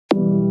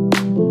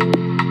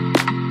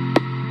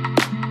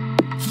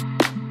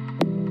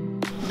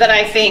that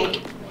I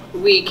think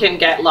we can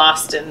get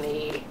lost in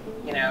the,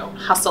 you know,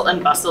 hustle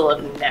and bustle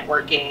of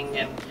networking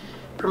and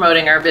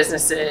promoting our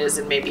businesses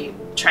and maybe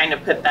trying to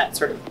put that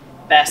sort of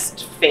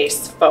best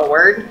face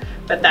forward,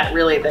 but that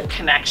really the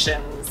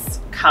connections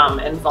come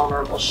in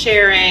vulnerable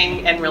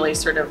sharing and really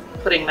sort of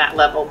putting that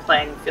level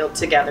playing field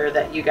together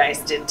that you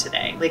guys did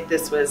today. Like,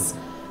 this was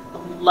a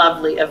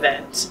lovely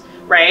event,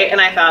 right?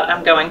 And I thought,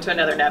 I'm going to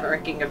another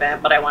networking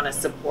event, but I want to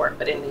support,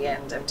 but in the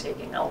end, I'm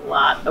taking a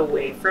lot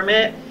away from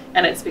it.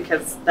 And it's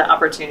because the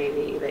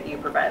opportunity that you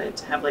provided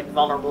to have like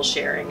vulnerable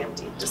sharing and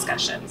deep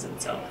discussions.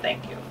 And so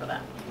thank you for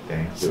that.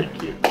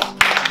 Thank you.